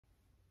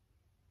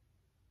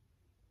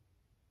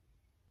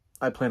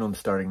I plan on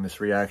starting this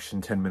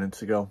reaction 10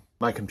 minutes ago.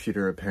 My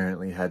computer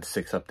apparently had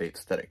 6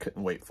 updates that it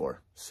couldn't wait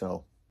for.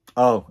 So,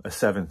 oh, a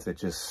 7th that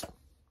just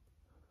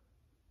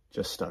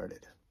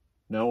started.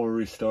 Now we're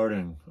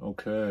restarting.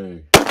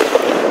 Okay.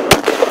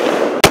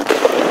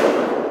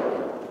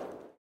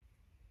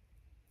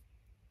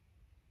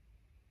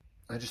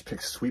 I just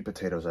picked sweet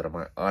potatoes out of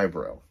my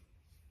eyebrow.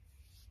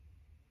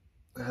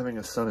 Having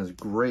a son is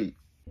great.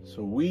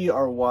 So we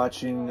are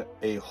watching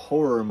a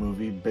horror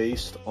movie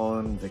based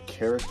on the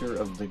character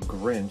of the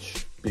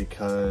Grinch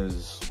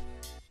because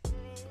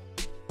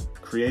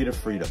creative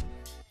freedom.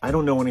 I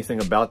don't know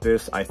anything about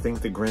this. I think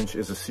the Grinch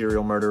is a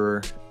serial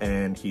murderer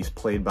and he's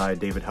played by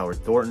David Howard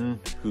Thornton,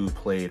 who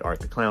played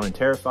Art the Clown in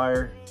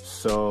Terrifier.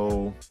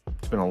 So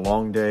it's been a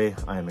long day.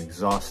 I am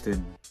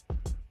exhausted.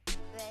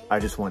 I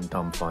just want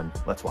dumb fun.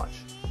 Let's watch.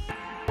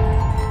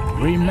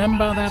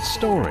 Remember that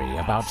story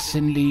about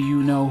Cindy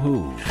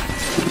You-Know-Who?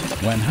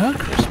 When her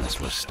Christmas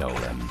was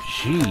stolen,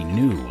 she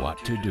knew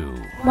what to do.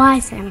 Why,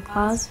 Santa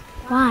Claus?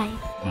 Why?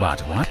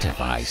 But what if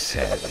I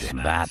said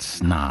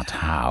that's not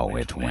how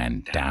it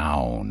went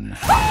down?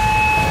 Monster!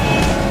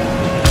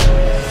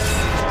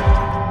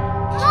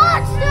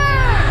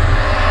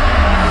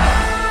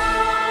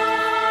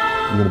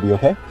 You gonna be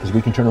okay? Because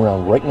we can turn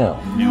around right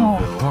now. No.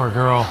 Poor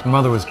girl. Her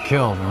mother was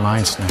killed. Her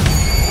mind snapped.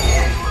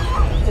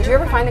 Did you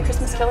ever find the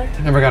Christmas killer?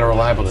 Never got a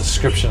reliable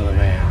description of the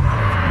man.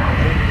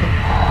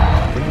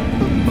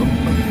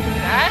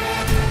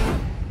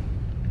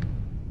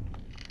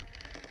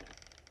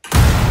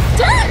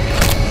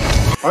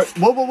 Alright,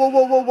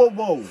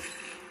 whoa.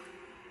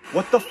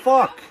 What the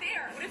fuck?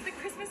 What if the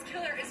Christmas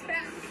killer is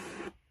back?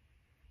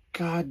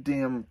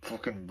 Goddamn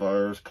fucking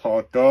virus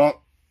popped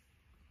up.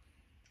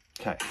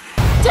 Okay.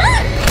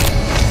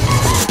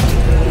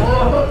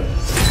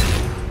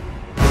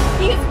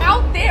 He is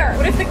out there!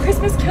 What if the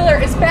Christmas killer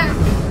is back?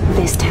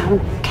 This town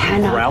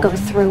cannot go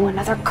through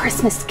another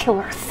Christmas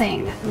killer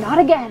thing. Not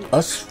again.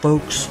 Us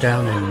folks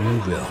down in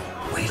Newville,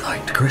 we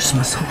liked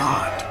Christmas a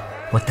lot.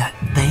 But that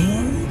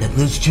thing that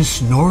lives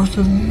just north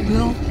of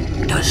Newville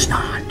does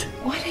not.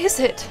 What is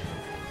it?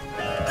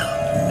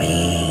 The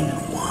mean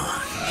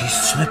one. He's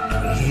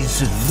slippery,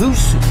 he's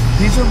elusive.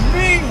 He's a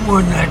mean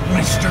one, that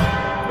mister.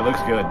 It looks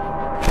good.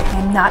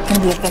 I'm not gonna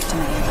be a victim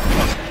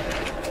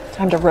anymore.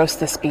 Time to roast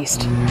this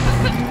beast.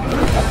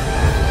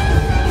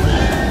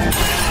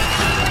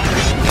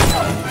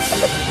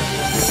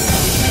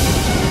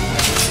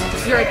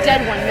 You're a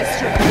dead one,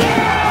 mister.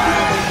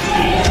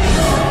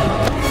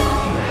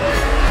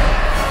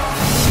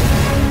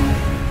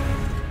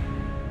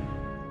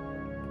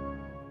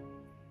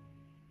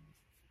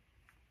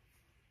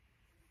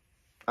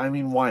 I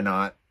mean, why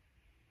not?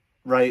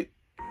 Right?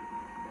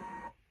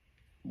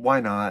 Why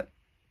not?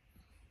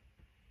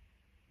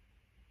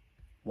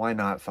 Why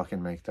not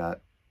fucking make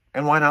that?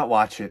 And why not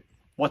watch it?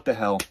 What the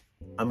hell?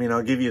 I mean,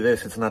 I'll give you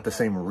this. It's not the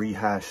same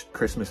rehashed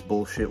Christmas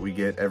bullshit we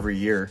get every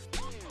year.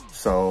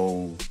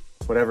 So,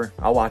 whatever.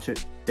 I'll watch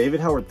it.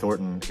 David Howard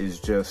Thornton is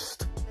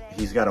just...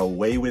 He's got a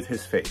way with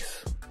his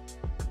face.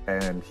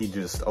 And he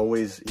just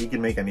always... He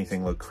can make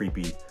anything look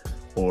creepy.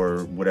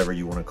 Or whatever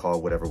you want to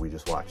call whatever we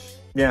just watched.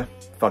 Yeah,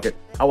 fuck it.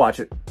 I'll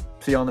watch it.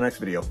 See you on the next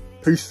video.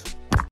 Peace.